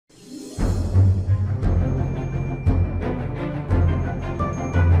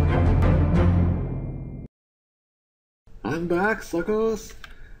I'm back, suckers!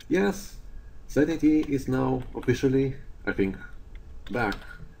 Yes, SedIT is now officially, I think, back.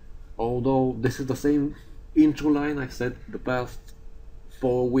 Although this is the same intro line I said the past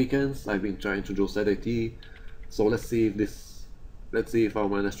 4 weekends I've been trying to do SedIT. So let's see if I'll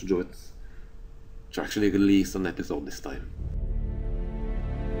manage to do it, to actually release an episode this time.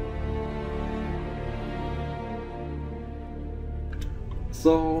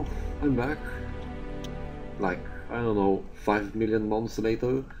 So I'm back, like, I don't know, 5 million months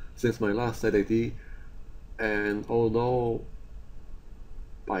later since my last SedIT, and although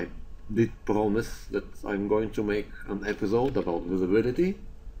I did promise that I'm going to make an episode about visibility,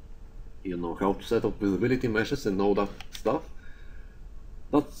 you know, how to set up visibility meshes and all that stuff,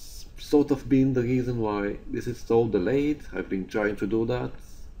 that's sort of been the reason why this is so delayed. I've been trying to do that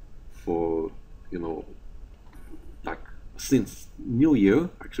for, you know, like since New Year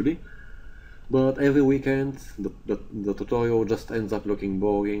actually, but every weekend the tutorial just ends up looking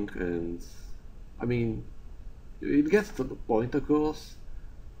boring, and I mean, it gets to the point of course,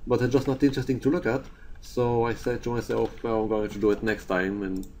 but it's just not interesting to look at. So I said to myself, well, I'm going to do it next time,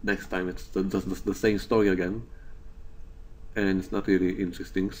 and next time it's just the same story again, and it's not really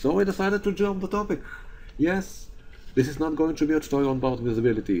interesting. So I decided to jump the topic. Yes, this is not going to be a tutorial about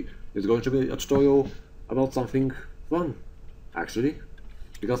visibility. It's going to be a tutorial about something fun, actually,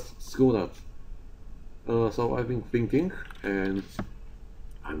 because screw that. So I've been thinking, and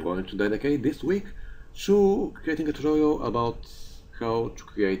I'm going to dedicate this week to creating a tutorial about how to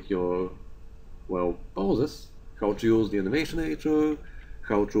create your, well, poses, how to use the animation editor,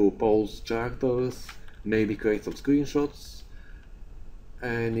 how to pose characters, maybe create some screenshots.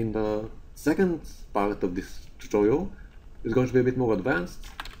 And in the second part of this tutorial, it's going to be a bit more advanced.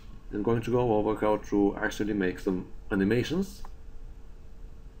 I'm going to go over how to actually make some animations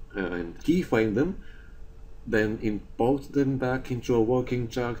and keyframe them, then import them back into a working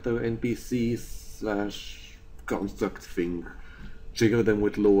character NPC slash construct thing, trigger them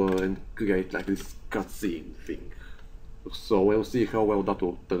with Lua and create like this cutscene thing. So we'll see how well that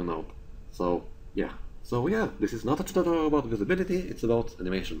will turn out. So yeah, this is not a tutorial about visibility, it's about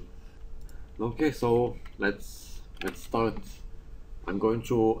animation. Okay, so let's start. I'm going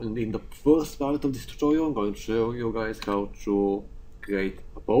to, in the first part of this tutorial, I'm going to show you guys how to create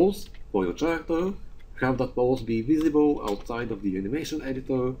a pose for your character, have that pose be visible outside of the animation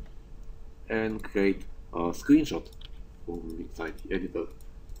editor, and create a screenshot from inside the editor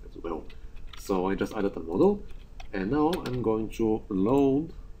as well. So I just added a model, and now I'm going to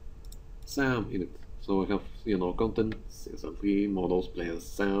load Sam in it. So I have, you know, content, CSM3, models, players,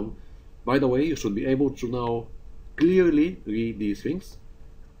 Sam. By the way, you should be able to now clearly read these things.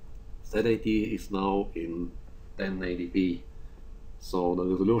 SedIT is now in 1080p, so the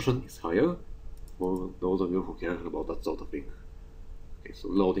resolution is higher for those of you who care about that sort of thing. Okay, so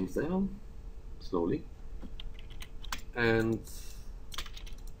loading Sam slowly, and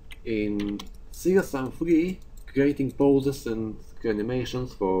in CSM3, creating poses and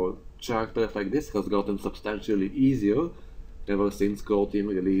animations for characters like this has gotten substantially easier ever since Core Team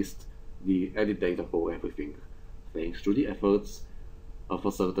released the edit data for everything, thanks to the efforts of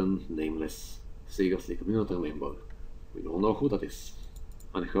a certain nameless seriously community member. We don't know who that is.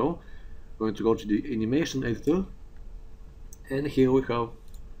 Anyhow, I'm going to go to the animation editor, and here we have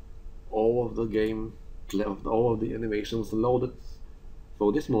all of the animations loaded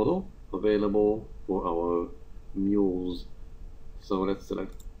for this model, available for our mules. So let's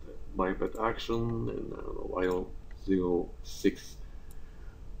select biped action and I don't know, while 06.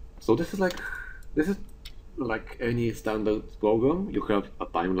 So this is like any standard program. You have a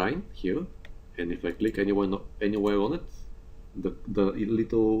timeline here, and if I click anywhere on it, the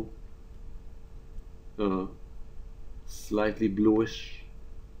little slightly bluish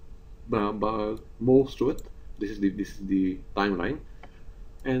bar moves to it. This is the timeline,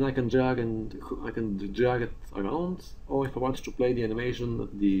 and I can drag it around, or if I want to play the animation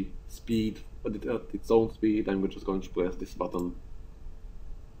at the speed at its own speed, I'm just going to press this button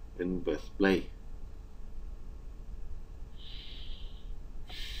and press play.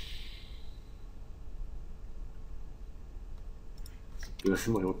 This is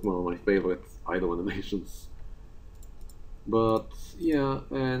one of my favorite idle animations. But yeah,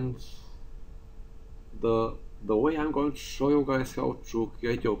 and the way I'm going to show you guys how to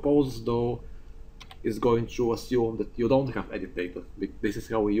create your poses though is going to assume that you don't have edit data. This is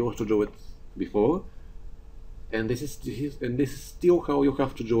how we used to do it before, and this is still how you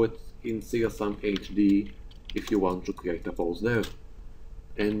have to do it in CSM HD if you want to create a pose there.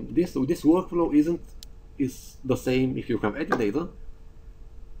 And this workflow is the same if you have edit data.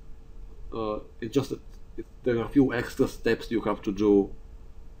 It's just that there are a few extra steps you have to do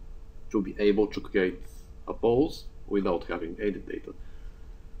to be able to create a pose without having edit data.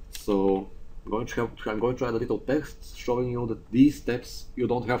 So I'm going to add a little text showing you that these steps you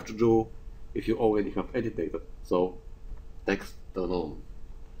don't have to do if you already have edit data. So text turn on.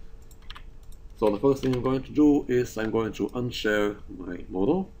 So the first thing I'm going to do is I'm going to unshare my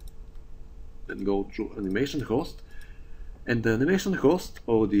model and go to animation host. And the animation host,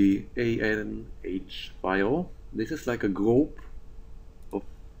 or the ANH file, this is like a group of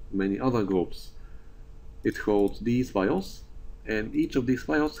many other groups. It holds these files, and each of these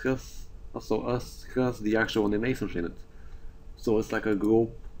files has the actual animations in it. So it's like a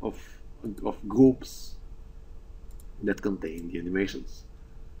group of groups that contain the animations.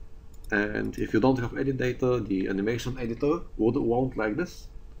 And if you don't have edit data, the animation editor won't like this.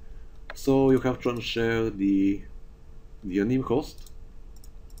 So you have to unshare the anim host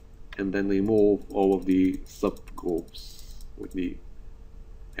and then remove all of the subgroups with the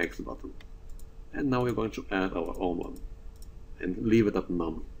X button. And now we're going to add our own one and leave it at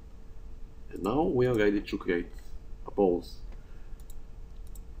none. And now we are ready to create a pose.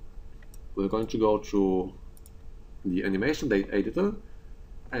 We're going to go to the animation editor,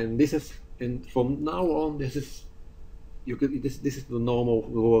 and this is, and from now on, this is the normal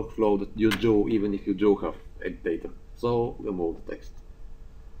workflow that you do even if you do have edit data. So remove the text.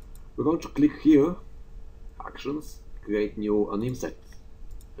 We're going to click here, actions, create new anim set,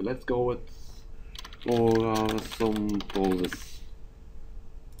 and let's go with some poses.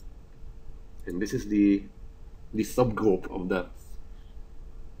 And this is the subgroup of that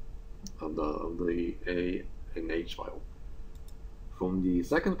of the A and H file. From the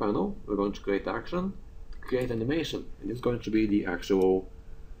second panel, we're going to create action, create animation, and it's going to be the actual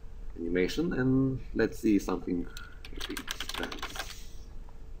animation. And let's see something.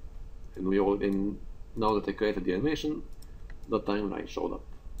 And now that I created the animation, the timeline showed up.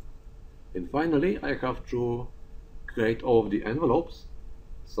 And finally, I have to create all of the envelopes.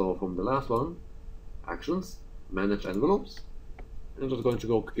 So from the last one, actions, manage envelopes, and I'm just going to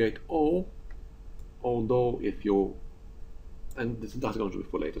go create all, although if you, and that's going to be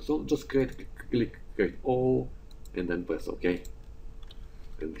for later, so just click create all and then press OK.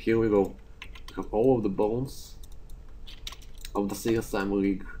 And here we go, we have all of the bones of the CSM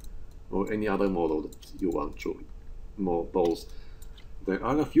rig or any other model that you want to more pose. There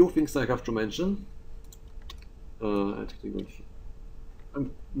are a few things I have to mention.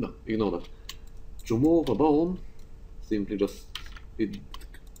 No, ignore that. To move a bone, simply just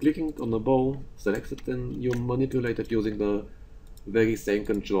clicking on the bone, select it, and you manipulate it using the very same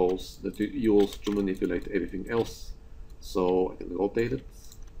controls that you use to manipulate everything else. So I can rotate it,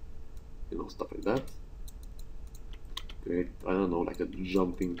 stuff like that. Create, I don't know, like a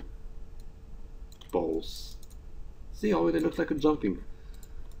jumping pose. See how it looks like a jumping.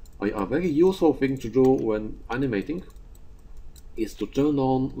 A very useful thing to do when animating is to turn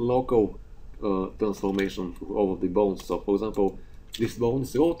on local transformation for all of the bones. So for example, this bone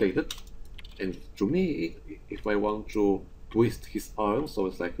is rotated, and to me, if I want to twist his arm, so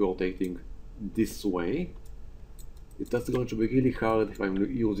it's like rotating this way, that's going to be really hard if I'm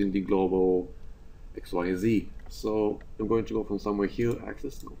using the global XYZ. So I'm going to go from somewhere here,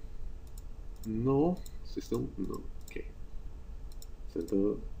 access, no, system, no, okay,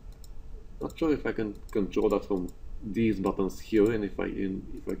 center. Not sure if I can control that from these buttons here, and if I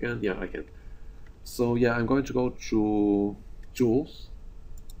can, yeah, I can. So yeah, I'm going to go to tools,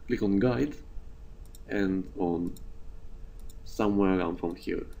 click on guide, and on somewhere around from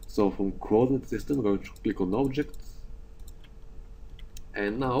here. So from coordinate system, I'm going to click on objects,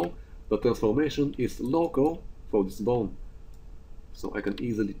 and now the transformation is local for this bone, so I can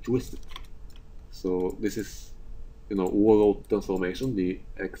easily twist it. So this is, world transformation, the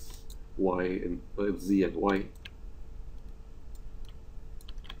X, Y, and Z and Y.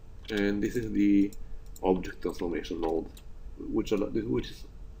 And this is the object transformation mode, which is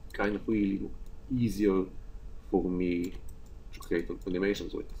kind of really easier for me to create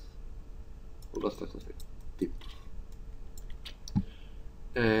animations with. So that's a tip.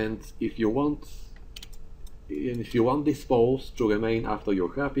 And if you want this pose to remain after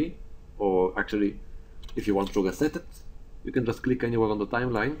you're happy, or actually if you want to reset it, you can just click anywhere on the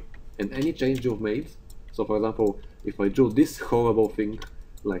timeline, and any change you've made. So for example, if I do this horrible thing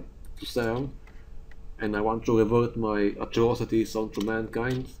like to Sam, and I want to revert my atrocities onto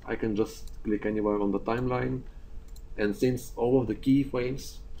mankind, I can just click anywhere on the timeline, and since all of the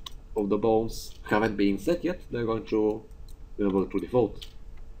keyframes of the bones haven't been set yet, they're going to revert to default.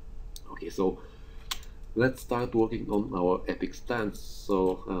 Okay, so let's start working on our epic stance.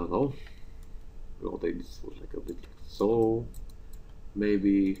 So I don't know, rotate this for like a bit so.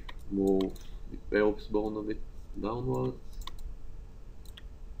 Maybe move the pelvis bone a bit downwards.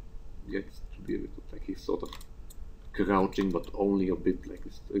 Get to be a bit like he's sort of crouching, but only a bit, like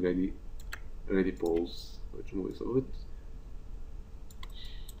it's ready pose. Which move is a bit.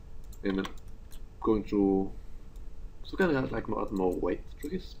 And I'm going to kind of like add more weight to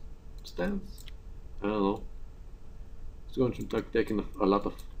his stance. I don't know. It's going to like taking a lot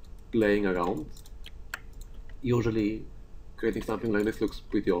of playing around. Usually creating something like this looks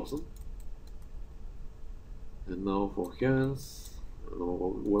pretty awesome. And now for hands, I don't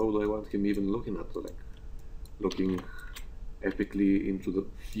know, where do I want him even looking at? So like looking epically into the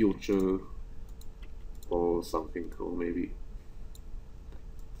future or something, or maybe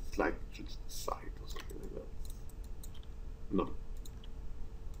slide to the side or something like that. No.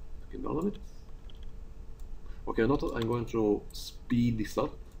 Looking down on it. Okay, I'm going to speed this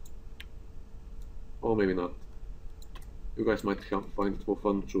up. Or maybe not. You guys might find it more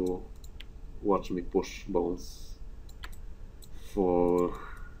fun to watch me push bones for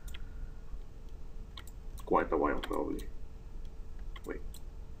quite a while, probably. Wait.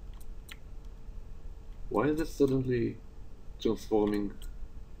 Why is this suddenly transforming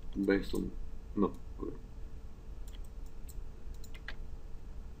based on... No. Okay.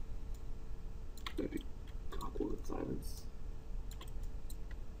 Epic awkward silence.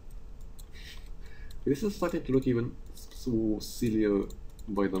 This is starting to look even so sillier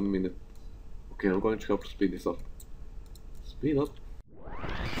by the minute. Okay, I'm going to have to speed this up. Speed up.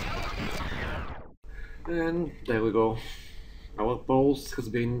 And there we go. Our pose has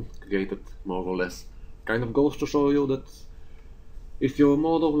been created, more or less. Kind of goes to show you that if your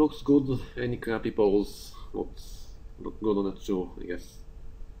model looks good, any crappy pose looks good on it too, I guess.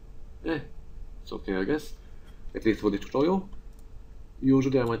 It's okay, I guess. At least for this tutorial.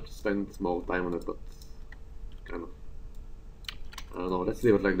 Usually I might spend more time on it, but kind of, I don't know, let's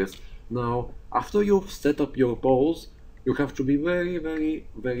leave it like this. Now, after you've set up your pose, you have to be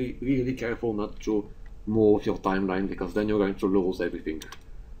really careful not to move your timeline, because then you're going to lose everything.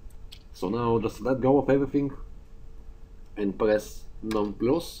 So now just let go of everything and press num+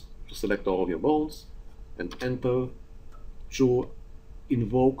 to select all of your bones and enter to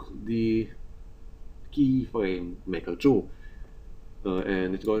invoke the keyframe maker tool.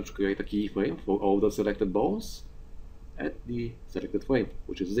 And it's going to create a keyframe for all the selected bones at the selected frame,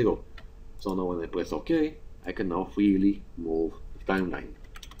 which is 0. So now when I press OK, I can now freely move the timeline.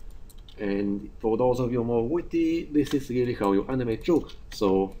 And for those of you more witty, this is really how you animate too.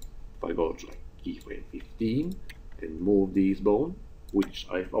 So if I go to like keyframe 15 and move this bone, which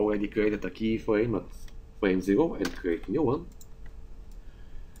I've already created a keyframe at frame 0 and create a new one,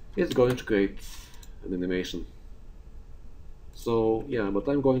 it's going to create an animation. So yeah, but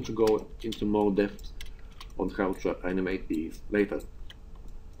I'm going to go into more depth on how to animate these later.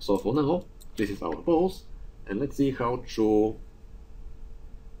 So for now, this is our pose, and let's see how to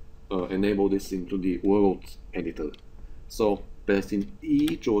enable this into the world editor. So pressing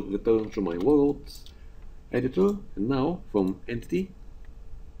E to return to my world editor, and now from entity,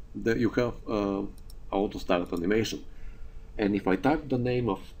 you have auto start animation. And if I type the name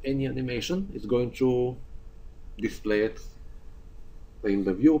of any animation, it's going to display it in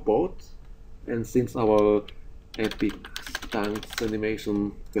the viewport. And since our epic stance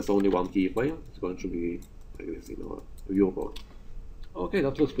animation has only one keyframe, it's going to be like this in our viewport. Okay,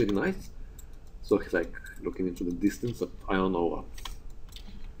 that looks pretty nice. So it's like looking into the distance, but I don't know what.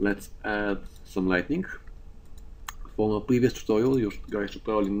 Let's add some lightning. From a previous tutorial, you guys should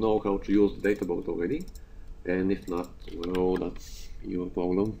probably know how to use the data board already. And if not, well, that's your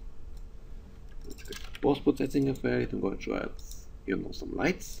problem. Let's get post-processing effect. I'm going to add, you know, some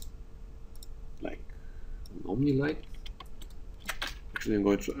lights, like an omni light. Actually, I'm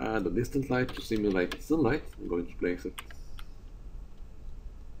going to add a distant light to simulate sunlight. I'm going to place it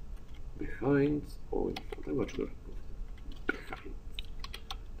behind or in front. I'm going to go behind,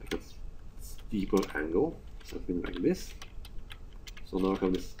 like a steeper angle, something like this. So now I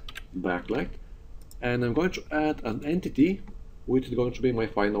have this backlight. And I'm going to add an entity, which is going to be my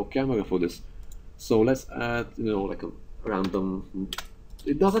final camera for this. So let's add, you know, like a random.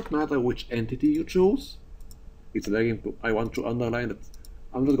 It doesn't matter which entity you choose. It's very important. I want to underline that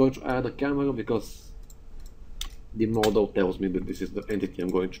I'm not going to add a camera because the model tells me that this is the entity I'm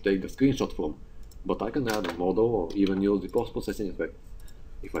going to take the screenshot from. But I can add a model or even use the post-processing effect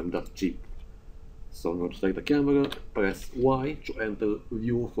if I'm that cheap. So I'm going to take the camera, press Y to enter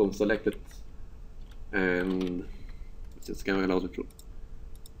view from selected. And since camera allows me to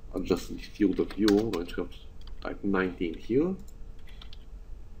adjust the field of view, I'm going to have type 19 here.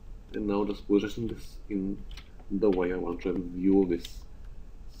 and now just position this in the way I want to view this.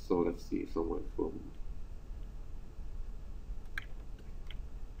 So let's see, somewhere from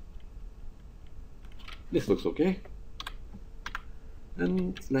this looks okay.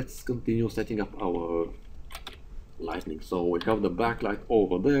 And let's continue setting up our lighting. So we have the backlight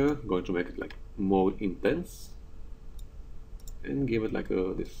over there, going to make it like more intense and give it like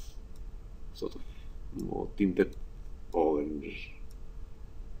this sort of more tinted orange.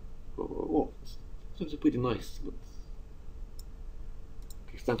 Oh, so it's pretty nice, but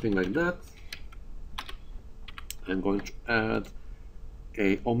okay, something like that. I'm going to add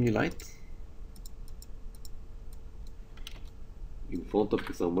a omni light in front of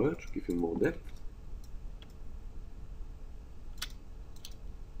it somewhere to give him more depth.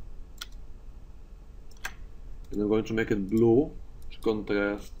 And I'm going to make it blue to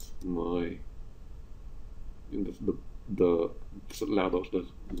contrast my the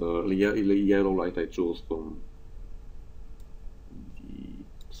yellow light I chose from the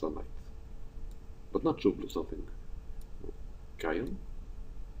sunlight, but not too blue, something cyan.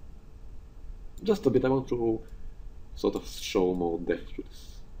 Just a bit. I want to sort of show more depth to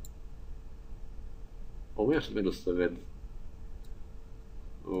this. Or maybe I should make this red.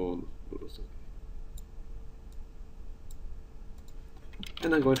 Oh, no, that's okay.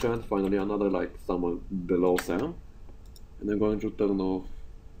 And I'm going to add finally another light somewhere below Sam, and I'm going to turn off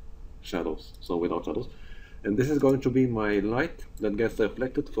shadows, so without shadows. And this is going to be my light that gets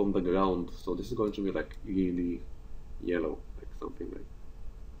reflected from the ground, so this is going to be like really yellow, like something like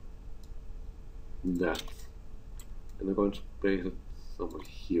that. And I'm going to place it somewhere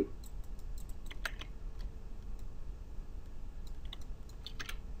here.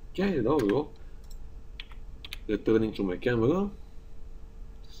 Okay, there we go. Returning to my camera.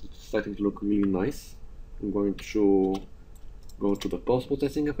 It's starting to look really nice. I'm going to go to the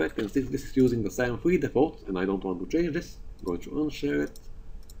post-processing effect, and since this is using the SAM3 default and I don't want to change this, I'm going to unshare it,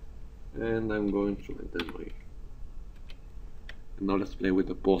 and I'm going to enter my... And now let's play with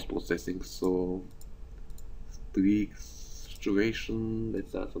the post-processing. So streaks, saturation,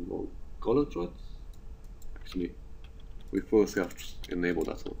 let's add some more color to it. Actually, we first have to enable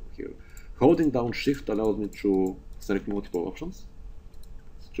that one here. Holding down shift allows me to select multiple options.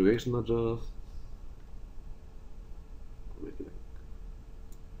 Saturation adjust, make it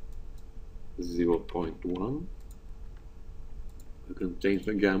like 0.1. I can change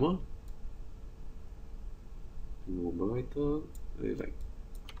the gamma, more brighter, it's like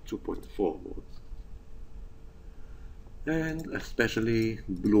 2.4 modes. And especially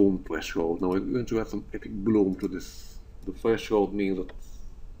bloom threshold. Now we're going to add some epic bloom to this. The threshold means that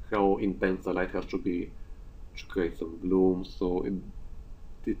how intense the light has to be to create some bloom, so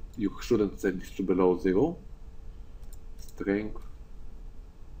you shouldn't set this to below 0. Strength,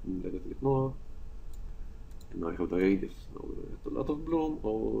 let it a bit more. And now I have the radius. Now a lot of bloom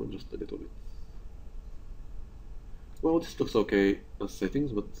or just a little bit. Well, this looks okay as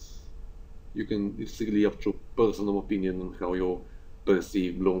settings, but it's really up to personal opinion on how you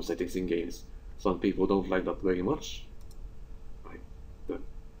perceive bloom settings in games. Some people don't like that very much. That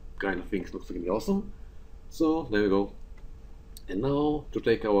kind of things looks really awesome. So there we go. And now to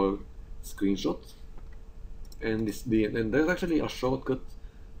take our screenshot, and there's actually a shortcut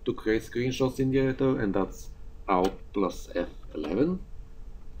to create screenshots in the editor, and that's Alt plus F11.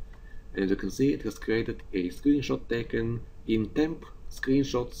 And as you can see, it has created a screenshot taken in temp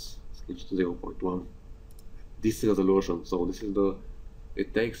screenshots 0.1. This resolution, so this is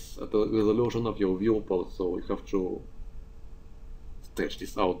it takes at the resolution of your viewport, so you have to stretch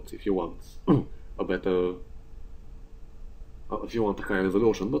this out if you want a better, if you want a higher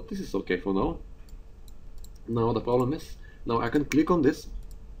resolution, but this is okay for now. Now the problem is, now I can click on this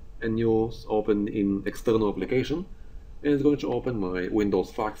and use open in external application, and it's going to open my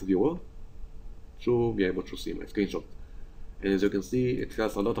Windows Fax viewer to be able to see my screenshot. And as you can see, it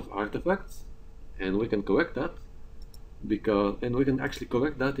has a lot of artifacts, and we can correct that and we can actually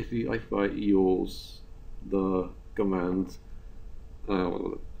correct that if I use the command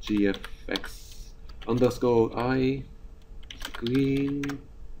gfx_i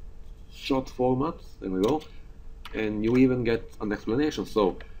screenshot format. There we go. And you even get an explanation.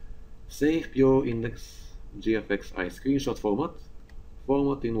 So save pure index gfxi screenshot format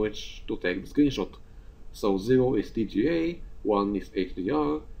in which to take the screenshot. So 0 is TGA, 1 is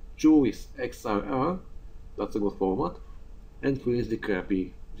HDR, 2 is XRR, that's a good format, and 3 is the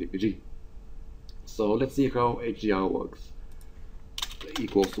crappy JPG. So let's see how HDR works.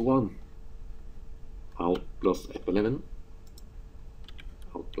 Equals 1, Alt plus F11,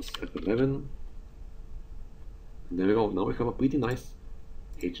 Alt plus F11, and there we go. Now we have a pretty nice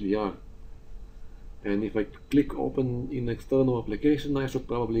HDR. And if I click open in external application, I should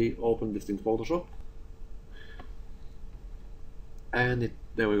probably open this in Photoshop. And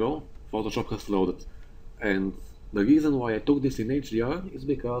there we go, Photoshop has loaded. And the reason why I took this in HDR is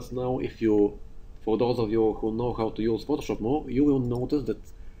because now for those of you who know how to use Photoshop more, you will notice that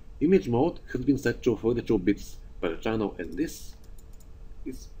image mode has been set to 32 bits per channel, and this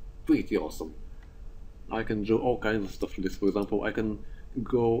is pretty awesome. I can do all kinds of stuff with this. For example, I can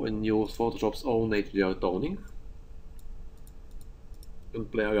go and use Photoshop's own HDR toning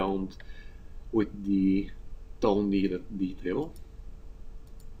and play around with the tone detail.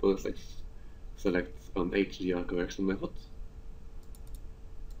 First, let's select an HDR correction method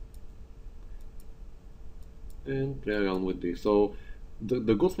and play around with this. So the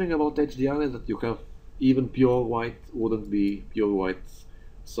good thing about HDR is that you have even pure white wouldn't be pure white.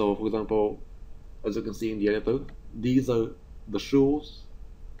 So for example, as you can see in the editor, these are the shoes,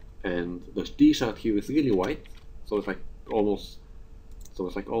 and the t-shirt here is really white, so it's like almost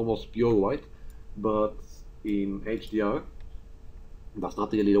pure white. But in HDR, that's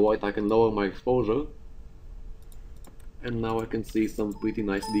not really the white. I can lower my exposure, and now I can see some pretty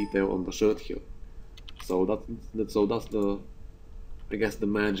nice detail on the shirt here. So that's the, I guess, the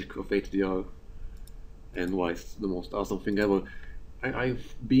magic of HDR, and why it's the most awesome thing ever.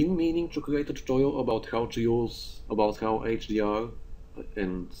 I've been meaning to create a tutorial about how HDR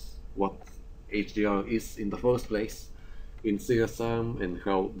and what HDR is in the first place in CSM, and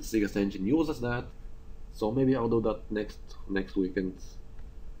how the CS engine uses that. So maybe I'll do that next weekend.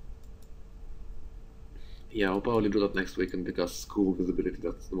 Yeah, I'll probably do that next weekend, because school visibility,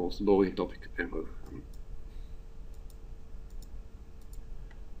 that's the most boring topic ever.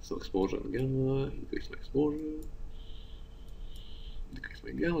 So exposure and gamma, increase my exposure, decrease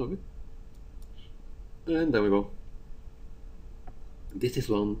my gamma a bit, and there we go. This is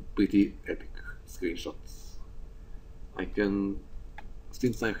one pretty epic screenshot. I can,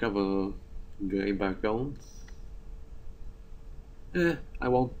 since I have a gray background, I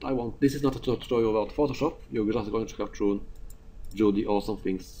won't, this is not a tutorial about Photoshop. You're just going to have to do the awesome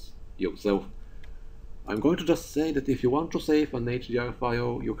things yourself. I'm going to just say that if you want to save an HDR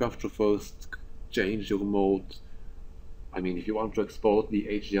file, you have to first change your mode. I mean, if you want to export the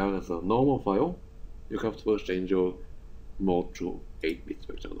HDR as a normal file, you have to first change your mode to 8 bits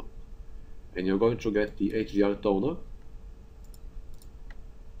per channel. And you're going to get the HDR toner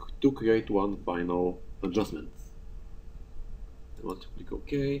to create one final adjustment. And once you click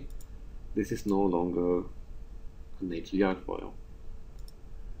OK, this is no longer an HDR file.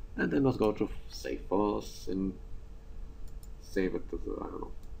 And then let's go to save as and save it as a, I don't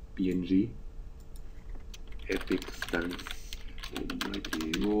know, PNG. Epic stance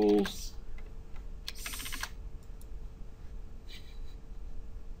almighty rules.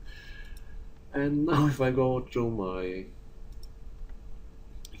 And now if I go to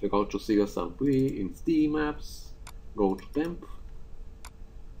CSM Free in Steam Apps, go to Temp,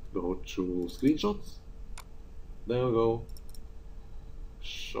 go to Screenshots, there we go.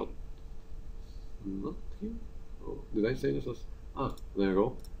 Shot, not here. Oh, did I say this was? Ah, there we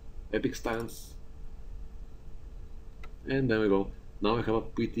go. Epic stance. And there we go. Now I have a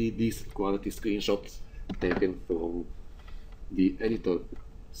pretty decent quality screenshot taken from the editor.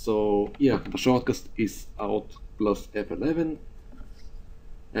 So yeah, the shortcut is out plus F11,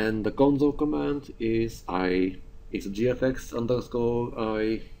 and the console command is gfx_i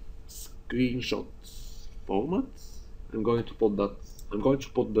screenshot format. I'm going to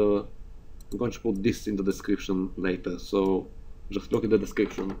put this in the description later, so just look at the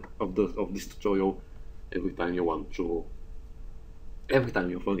description of this tutorial every time you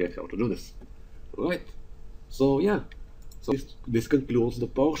forget how to do this. Alright, so yeah, so this concludes the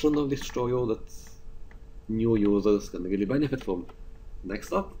portion of this tutorial that new users can really benefit from.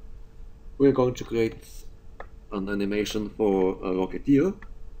 Next up, we're going to create an animation for a Rocketeer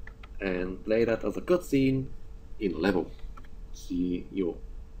and play that as a cutscene in a level. See you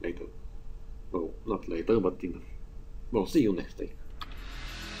later. Well, not later, but see you next day.